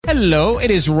Hello, it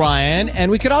is Ryan,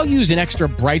 and we could all use an extra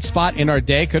bright spot in our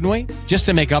day, couldn't we? Just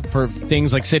to make up for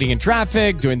things like sitting in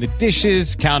traffic, doing the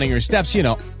dishes, counting your steps, you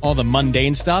know, all the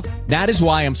mundane stuff. That is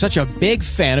why I'm such a big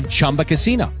fan of Chumba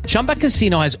Casino. Chumba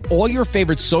Casino has all your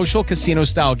favorite social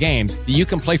casino-style games that you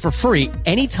can play for free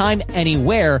anytime,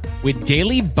 anywhere with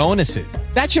daily bonuses.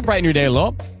 That should brighten your day a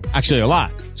little. Actually, a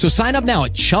lot. So sign up now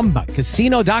at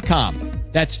ChumbaCasino.com.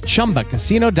 That's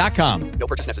ChumbaCasino.com. No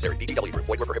purchase necessary. VGW Group.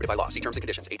 Void where prohibited by law. See terms and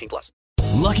conditions. 18+.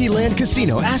 Lucky Land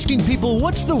Casino, asking people,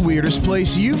 what's the weirdest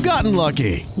place you've gotten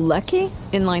lucky? Lucky?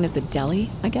 In line at the deli,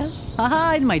 I guess?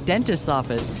 Aha, in my dentist's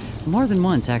office. More than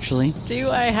once, actually.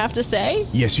 Do I have to say?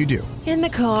 Yes, you do. In the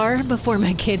car before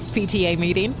my kids' PTA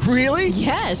meeting. Really?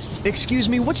 Yes. Excuse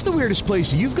me, what's the weirdest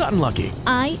place you've gotten lucky?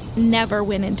 I never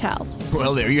win and tell.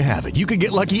 Well, there you have it. You can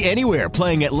get lucky anywhere,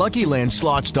 playing at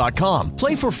LuckyLandSlots.com.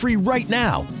 Play for free right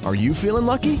now. Are you feeling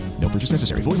lucky? No purchase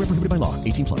necessary. Void where prohibited by law.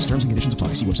 18+. Terms and conditions apply.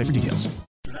 See website for details.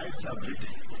 Tonight's subject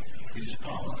is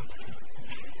power.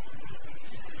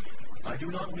 I do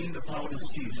not mean the power of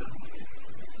Caesar.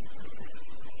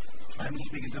 I'm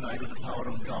speaking tonight of the power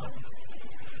of God.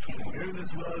 Hearing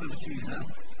this word of Caesar,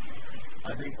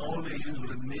 I think all nations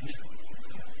will admit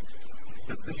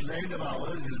that this land of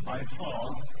ours is by far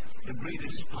the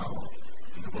greatest power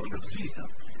in the world of Caesar.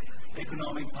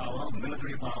 Economic power,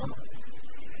 military power.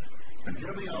 And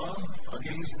here we are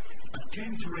against a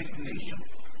tenth-rate nation.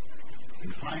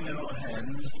 We find in our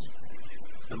hands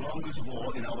the longest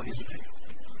war in our history.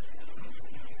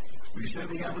 We say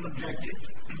we have an objective,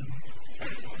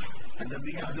 and that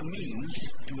we have the means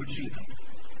to achieve it.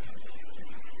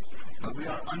 But we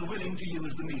are unwilling to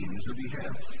use the means that we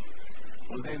have.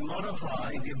 Or they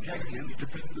modify the objective to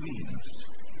fit the means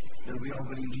that we are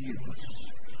willing to use.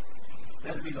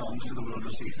 That belongs to the world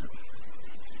of Caesar.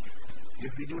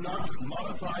 If we do not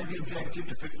modify the objective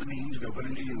to fit the means we are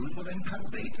willing to use, well then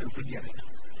cut bait and forget it.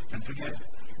 And forget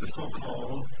the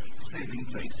so-called saving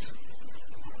grace.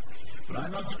 But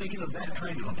I'm not speaking of that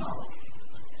kind of a power.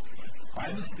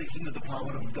 I'm speaking of the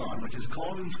power of God, which is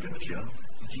called in Scripture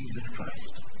Jesus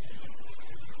Christ.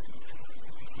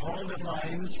 Paul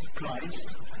defines Christ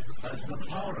as the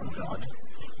power of God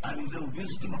and the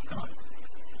wisdom of God.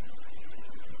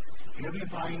 Here we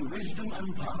find wisdom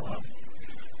and power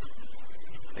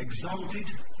exalted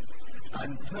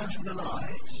and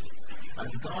personalized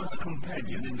as God's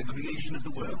companion in the creation of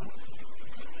the world.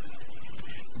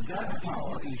 That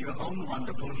power is your own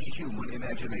wonderful human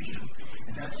imagination.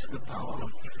 That's the power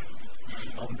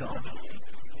of God.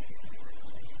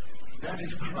 That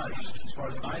is Christ. As far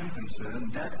as I'm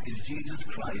concerned, that is Jesus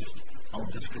Christ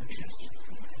of the Scriptures.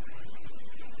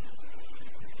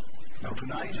 Now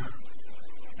tonight,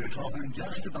 we're talking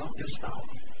just about this power.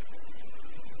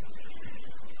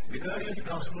 The earliest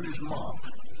gospel is Mark,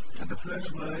 and the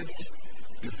first words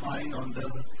you find on the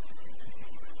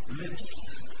lips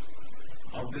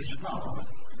of this power.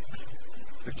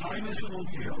 The time is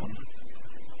fulfilled,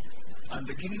 and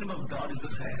the kingdom of God is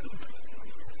at hand.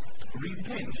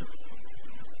 Repent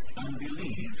and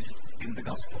believe in the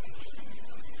gospel.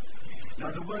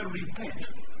 Now the word repent,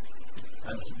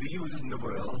 as we use it in the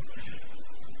world,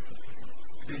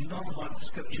 is not what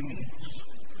Scripture means.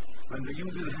 When we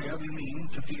use it here, we mean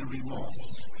to feel remorse,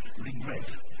 regret.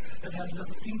 That has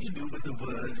nothing to do with the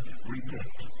word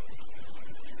repent.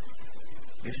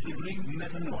 It's the Greek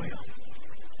metanoia,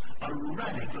 a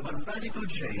radical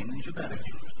change of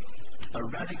attitude, a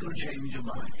radical change of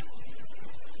mind.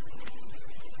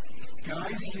 Can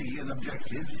I see an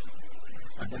objective,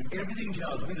 and then everything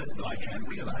tells me that I can't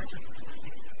realize it?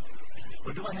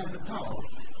 But do I have the power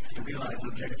to realize the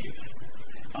objective?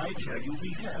 I tell you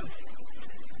we have.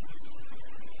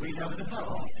 We have the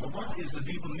power. But what is the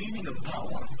deeper meaning of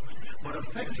power but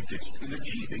effectiveness in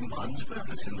achieving one's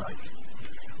purpose in life?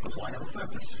 Because I have a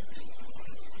purpose.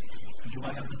 Do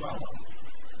I have the power?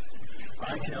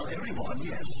 I tell everyone,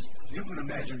 yes. You can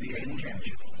imagine the end, can't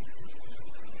you?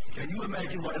 Can you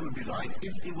imagine what it would be like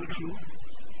if it were true?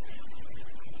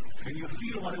 Can you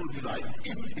feel what it would be like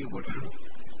if it were true?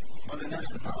 Well, then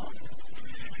that's the power.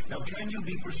 Now, can you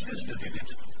be persistent in it?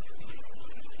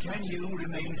 Can you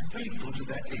remain faithful to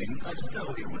that end as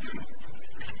though it were true?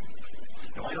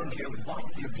 Now, I don't care what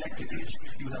the objective is.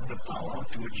 You have the power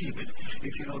to achieve it.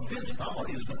 If you know this power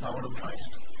is the power of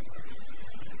Christ.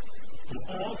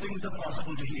 For all things are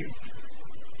possible to him.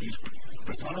 He's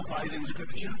personified in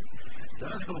Scripture.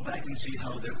 Let us go back and see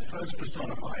how they're first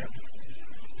personified.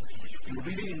 You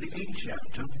read it in the 8th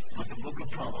chapter of the book of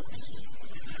Proverbs.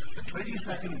 The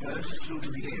 22nd verse through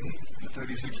to the end, the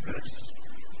 36th verse.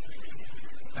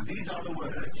 And these are the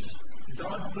words,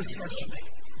 God possessed me.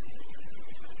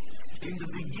 In the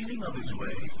beginning of his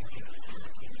way,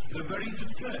 very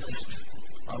first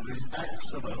of his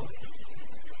acts of old.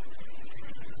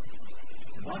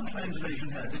 One translation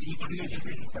has it, he created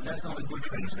me, but that's not a good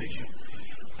translation.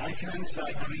 I can't say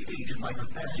I created my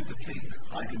capacity to think.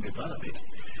 I can develop it,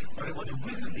 but it was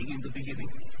with me in the beginning.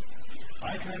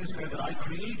 I can say that I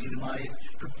created my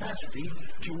capacity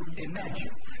to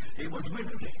imagine. It was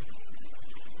with me.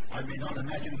 I may not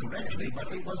imagine correctly,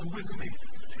 but it was with me.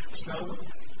 So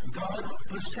God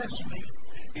possessed me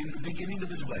in the beginning of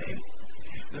his way,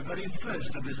 the very first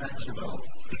of his acts of old.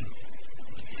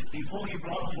 Before he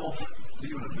brought forth the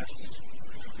universe,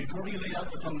 before he laid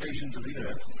out the foundations of the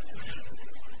earth,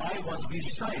 I was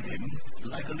beside him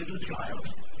like a little child.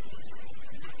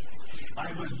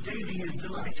 I was daily his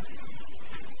delight,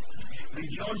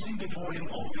 rejoicing before him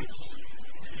always,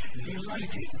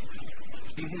 delighting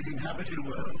in his inhabited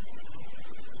world.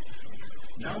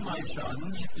 Now, my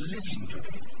sons, listen to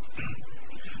me.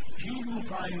 He who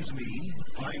finds me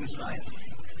finds life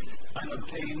and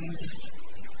obtains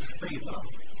favor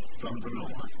from the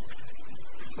Lord.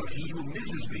 But he who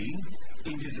misses me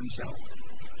injures himself.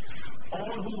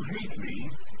 All who hate me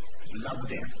love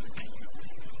death.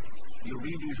 You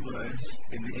read these words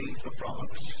in the 8th of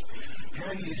Proverbs.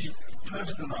 Here he is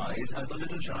personalized as a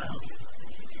little child,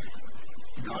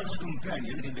 God's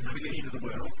companion in the creation of the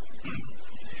world.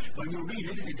 When you read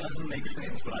it, it doesn't make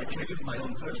sense, but I tell you from my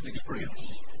own personal experience,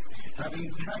 having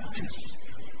practiced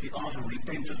the art of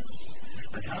repentance,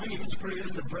 and having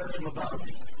experienced the birth from above,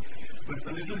 with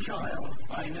the little child,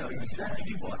 I know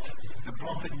exactly what the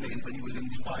prophet meant when he was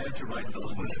inspired to write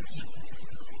those words.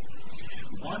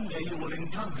 One day you will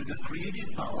encounter this creative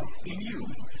power in you,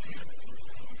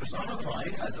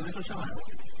 personified as a little child.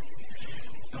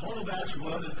 The whole vast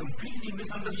world has completely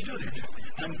misunderstood it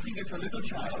and think it's a little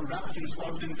child wrapped in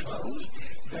swaddling clothes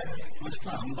that was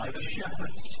found by the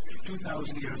shepherds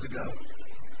 2,000 years ago.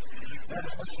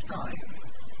 That's a sign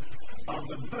of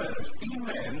the birth in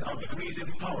man of the creative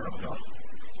power of God.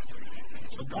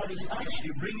 So God is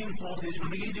actually bringing forth his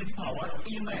creative power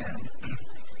in man.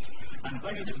 And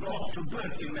when it's brought to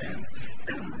birth in man,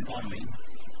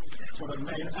 so that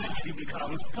man actually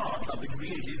becomes part of the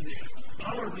creative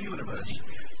power of the universe,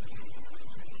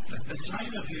 the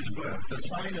sign of his birth, the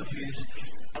sign of his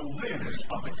awareness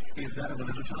of it, is that of a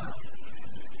little child.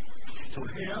 So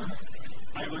here,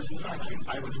 I was like him.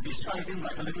 I was beside him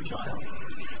like a little child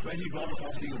when he brought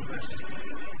forth the universe.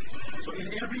 So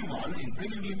in everyone, in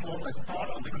bringing me forth as part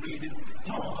of the creative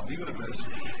power of the universe,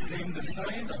 came the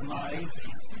sign of my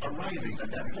arriving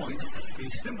at that point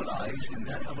is symbolized in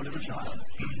that of a little child.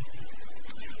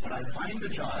 When I find the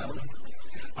child,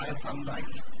 I have found life.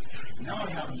 Now I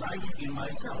have life in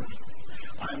myself.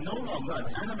 I am no longer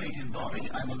an animated body,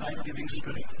 I am a life-giving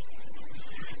spirit.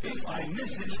 If I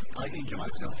miss it, I injure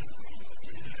myself.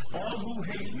 All who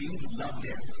hate me love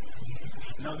death.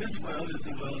 Now this world is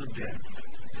the world of death.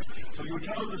 So you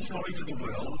tell the story to the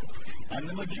world, and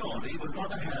the majority would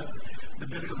rather have the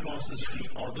building across the street,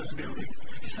 or this building,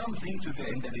 something to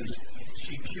them that is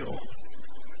secure,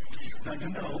 than to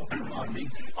know,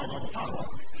 of a power.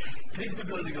 Take the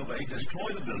building away,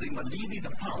 destroy the building, but leave me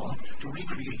the power to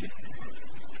recreate it.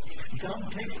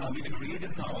 Don't take from me the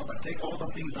creative power, but take all the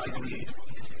things I create.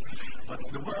 But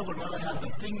the world would rather have the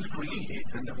things created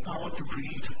than the power to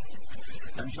create.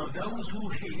 And so those who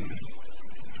hate me,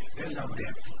 they love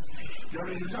death. They're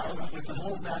in love with the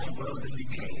whole vast world that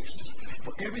decays.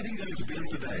 For everything that is built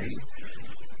today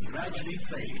gradually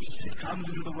fades. It comes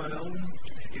into the world,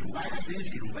 it waxes,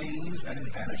 it wanes, and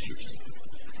it vanishes.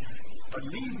 But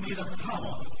leave me the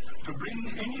power to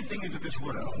bring anything into this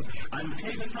world, and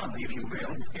take from me, if you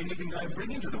will, anything I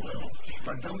bring into the world.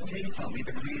 But don't take from me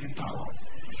the creative power,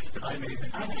 that I may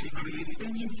actually create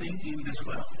anything in this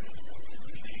world.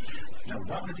 Now,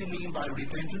 what does he mean by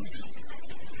repentance?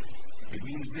 It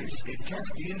means this: it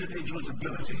tests the individual's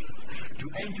ability to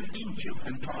enter into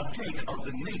and partake of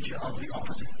the nature of the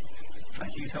opposite. I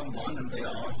see someone and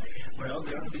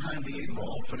they're behind the 8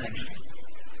 ball financially.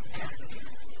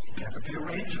 They have to pay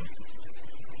rent,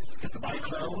 they have to buy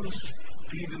clothes,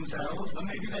 feed themselves, or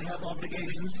maybe they have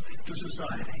obligations to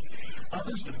society.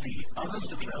 Others to feed, others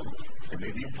to clothe. They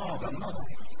may be a father, a mother.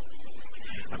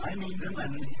 But I meet them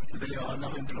and they are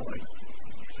not employed.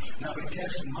 Now it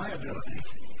tests my ability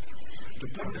to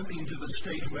put them into the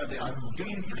state where they are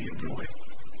gainfully employed.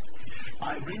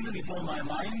 I bring them before my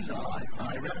mind's eye, and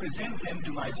I represent them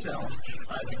to myself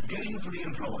as gainfully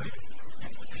employed.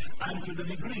 And to the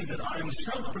degree that I am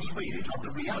self-persuaded of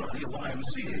the reality of what I am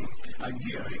seeing and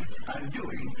hearing and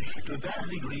doing, to that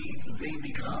degree they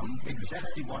become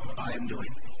exactly what I am doing,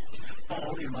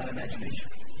 all in my imagination.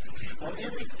 Well,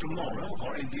 if tomorrow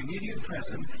or in the immediate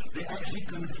present they actually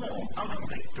conform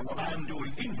outwardly to what I am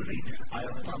doing inwardly, I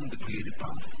have found the creative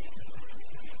power.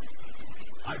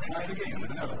 I try it again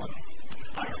with another one.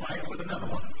 I try it with another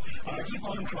one. I keep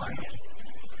on trying it.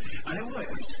 And it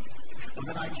works. But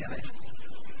then I tell it.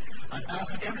 I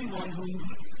ask everyone who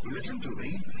listens to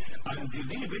me and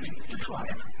believe it to try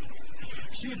it.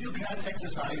 See if you can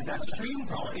exercise that same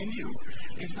power in you.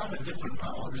 It's not a different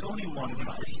power. There's only one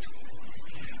Christ.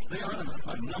 There are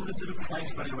a number of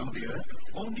Christs running around the earth.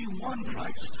 Only one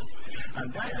Christ.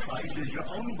 And that Christ is your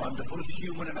own wonderful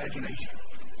human imagination.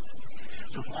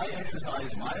 So if I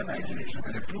exercise my imagination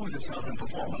and it proves itself in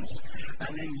performance,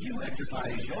 and then you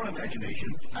exercise your imagination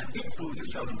and it proves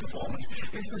itself in performance,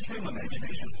 it's the same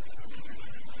imagination.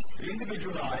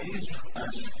 Individualize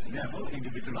as Neville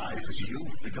individualizes you,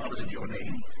 regardless of your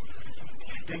name.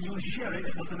 Then you share it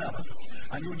with another,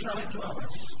 and you tell it to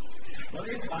others. Well,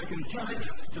 if I can tell it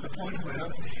to the point where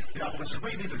they are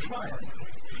persuaded to try it,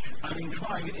 and in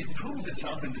trying it, it proves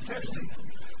itself in the testing,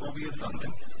 well, we have found it.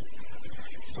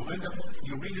 So when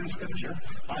you read in Scripture,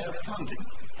 I have found it.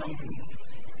 From whom?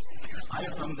 I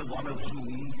have found the one of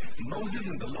whom Moses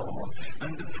in the law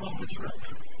and the prophets wrote.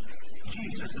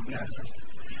 Jesus of Nazareth.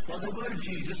 Well, the word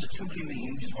Jesus simply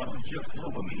means what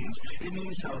Jehovah means. It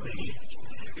means salvation.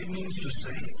 It means to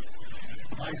save.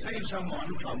 If I save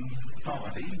someone from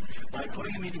poverty by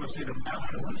putting him into a state of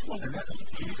affluence, well, then that's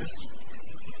Jesus.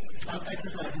 I'm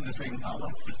exercising the same power.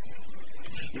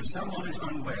 If someone is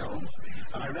unwell,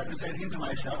 and I represent him to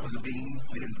myself as a being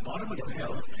in embodiment of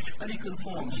health, and he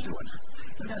conforms to it,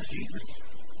 then that's Jesus.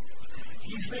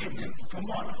 He saved him from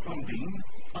what? From being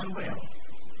unwell.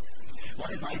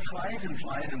 But if I try it and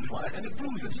try it and try it, and it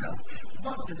proves itself,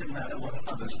 what does it matter what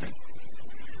others think?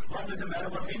 What does it matter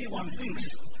what anyone thinks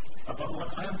about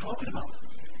what I am talking about?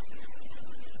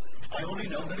 I only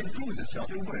know that it proves itself,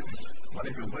 it works. But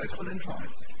if it works, well then try it.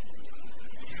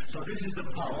 So this is the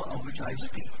power of which I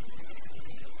speak.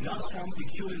 Not some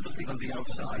peculiar thing on the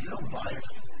outside. You don't buy it.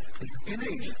 It's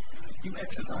innate. You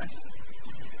exercise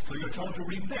it. So you're told to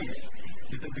repay it.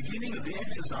 It's the beginning of the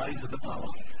exercise of the power.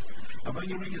 And when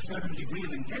you reach a certain degree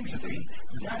of intensity,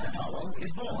 that power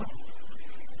is born.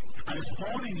 And it's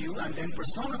born in you and then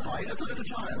personified as a little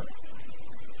child.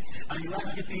 And you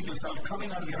actually think yourself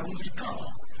coming out of your own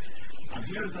skull. And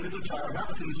here's a little child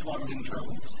wrapped in swaddling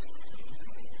clothes.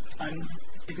 And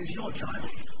it is your child.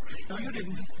 Now, you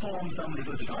didn't form some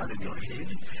little child in your head.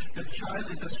 The child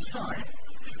is a sign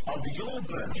of your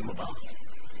birth from above.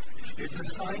 It's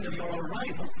a sign of your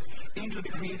arrival into the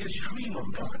creative stream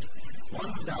of God.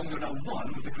 Once down, you're now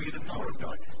one with the creative power of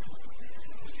God.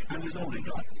 And there's only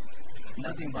God.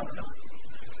 Nothing but God.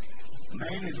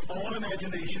 Man is all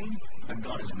imagination, and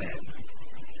God is man.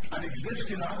 And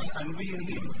exists in us, and we in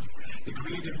him. The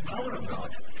creative power of God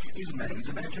is man's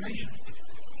imagination.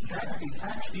 That is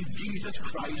actually Jesus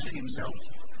Christ himself.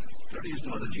 There is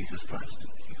no other Jesus Christ.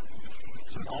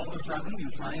 So all of a sudden you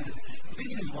find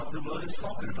this is what the word is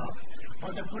talking about.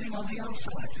 What they're putting on the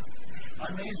outside.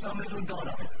 I made some little God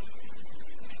of it.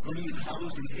 But he is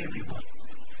housed in everyone.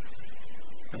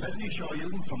 And let me show you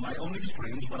from my own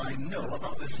experience what I know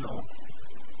about this law.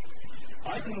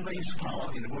 I can raise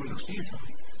power in the world of Caesar.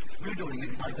 We're doing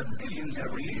it by the billions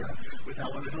every year with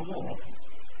our little war.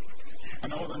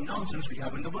 And all the nonsense we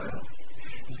have in the world.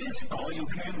 This power you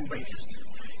can waste.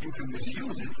 You can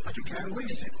misuse it, but you can't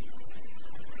waste it.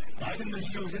 I can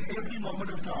misuse it every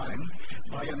moment of time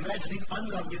by imagining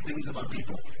unlovely things about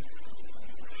people.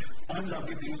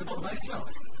 Unlovely things about myself.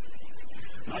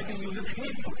 And I can use it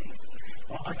hatefully.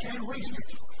 Or I can't waste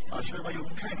it. I'll show you why you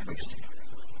can't waste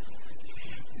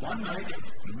it. One night,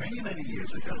 many, many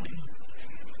years ago,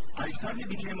 I suddenly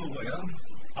became aware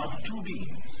of two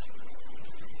beings.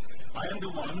 I am the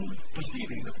one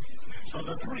perceiving them. So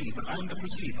the three, but I am the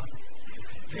perceiver.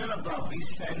 Here above me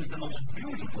stands the most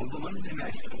beautiful woman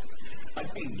imaginable. An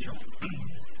angel.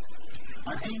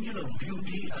 An angel of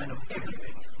beauty and of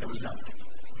everything. There was nothing.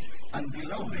 And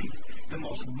below me, the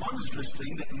most monstrous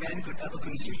thing that man could ever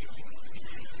conceive.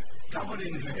 Covered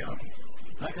in hair,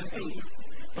 like an ape,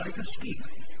 but it could speak.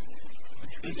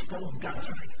 It spoke Dutch.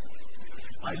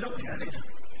 I looked at it,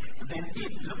 then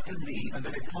it looked at me, and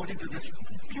then it pointed to this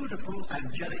beautiful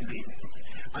angelic being.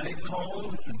 And it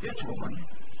called this woman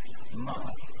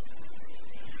Mama.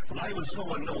 Well, I was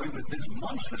so annoyed with this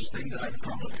monstrous thing that I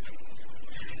crumbled it.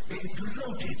 It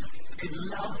gloated. It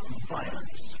loved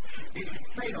violence. It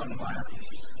fed on violence.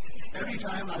 Every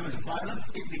time I was violent,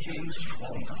 it became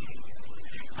stronger.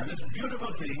 And this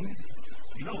beautiful thing,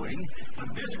 knowing,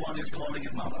 and this one is calling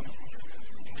it Mama.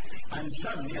 And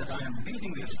suddenly, as I am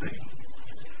beating this thing,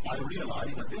 I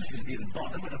realize that this is the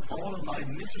embodiment of all of my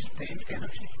misspent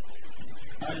energy.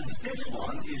 As this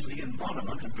one is the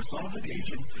embodiment and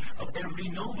personification of every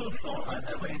noble thought I've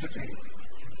ever entertained.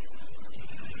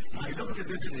 I looked at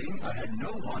this thing, I had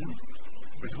no one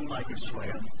with whom I could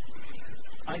swear.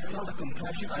 I felt a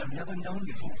compassion I have never known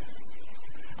before.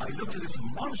 I looked at this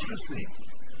monstrous thing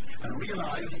and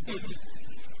realized it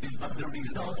is but the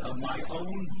result of my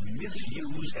own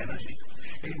misused energy.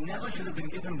 It never should have been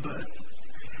given birth.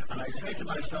 And I said to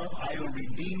myself, I will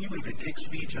redeem you if it takes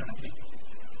me eternity.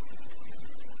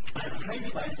 I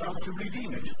pledged myself to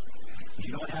redeem it. Do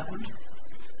you know what happened?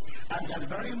 At that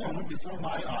very moment before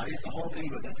my eyes, the whole thing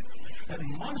with it, that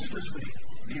monstrous thing,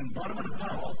 the embodiment of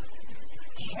power,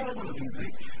 horrible looking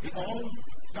thing, it all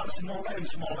got smaller and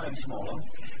smaller and smaller,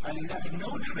 and it left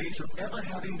no trace of ever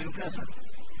having been present.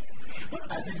 But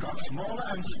as it got smaller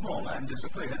and smaller and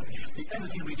disappeared, the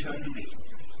energy returned to me.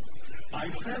 I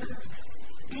felt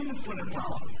infinite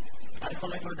power. I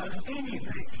felt like without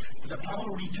anything, the power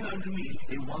returned to me.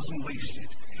 It wasn't wasted.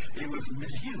 It was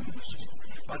misused,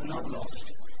 but not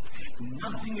lost.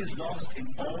 Nothing is lost in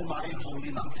all my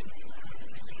holy mountain.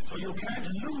 So you can't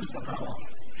lose the power.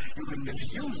 You can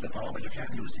misuse the power, but you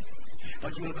can't lose it.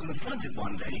 But you will confront it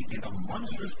one day in a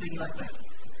monstrous thing like that.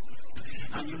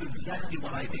 And you'll do exactly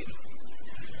what I did.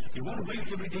 You won't wait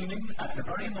to redeem it. At the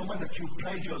very moment that you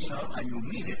pledge yourself and you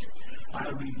mean it,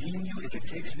 I'll redeem you if it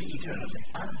takes me eternity.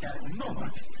 At that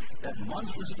moment, that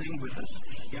monstrous thing with us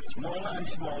gets smaller and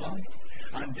smaller,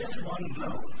 and this one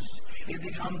glows. It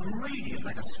becomes radiant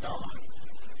like a star.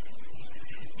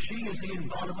 She is the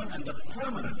embodiment and the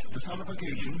permanent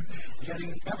personification,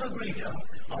 getting ever greater,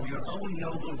 of your own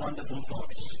noble, wonderful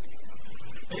thoughts.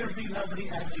 Every lovely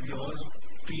act of yours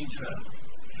feeds her.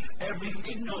 Every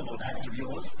ignoble act of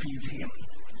yours feeds him.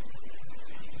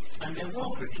 And they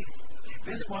walk with you.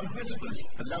 This one whispers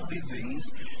the lovely things,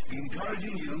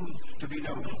 encouraging you to be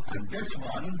noble. And this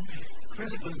one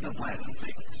whispers the violent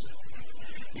things.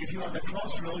 If you are at the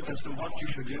crossroads as to what you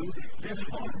should do, this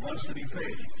one wants to be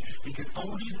fed. He can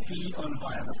only feed on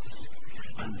violence.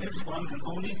 And this one can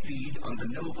only feed on the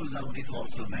noble, lovely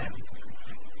thoughts of man.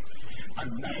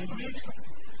 And man creates them.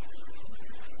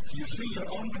 You see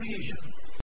your own creation.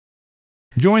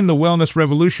 Join the Wellness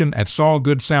Revolution at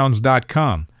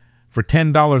SaulGoodSounds.com. For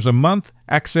 $10 a month,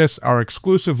 access our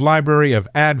exclusive library of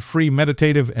ad-free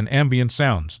meditative and ambient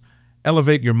sounds.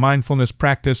 Elevate your mindfulness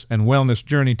practice and wellness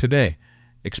journey today.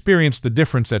 Experience the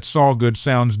difference at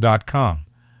SaulGoodSounds.com.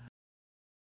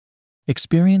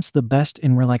 Experience the best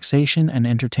in relaxation and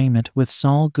entertainment with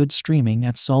Saul Good streaming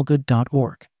at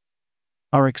saulgood.org.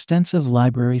 Our extensive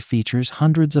library features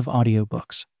hundreds of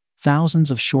audiobooks,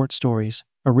 thousands of short stories,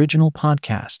 original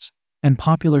podcasts, and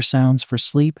popular sounds for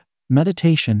sleep,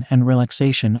 meditation, and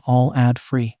relaxation, all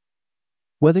ad-free.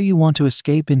 Whether you want to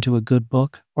escape into a good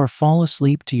book or fall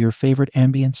asleep to your favorite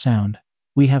ambient sound,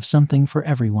 we have something for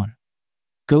everyone.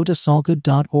 Go to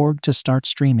saulgood.org to start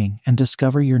streaming and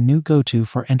discover your new go-to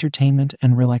for entertainment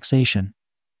and relaxation.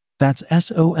 That's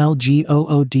SOLGOOD.org.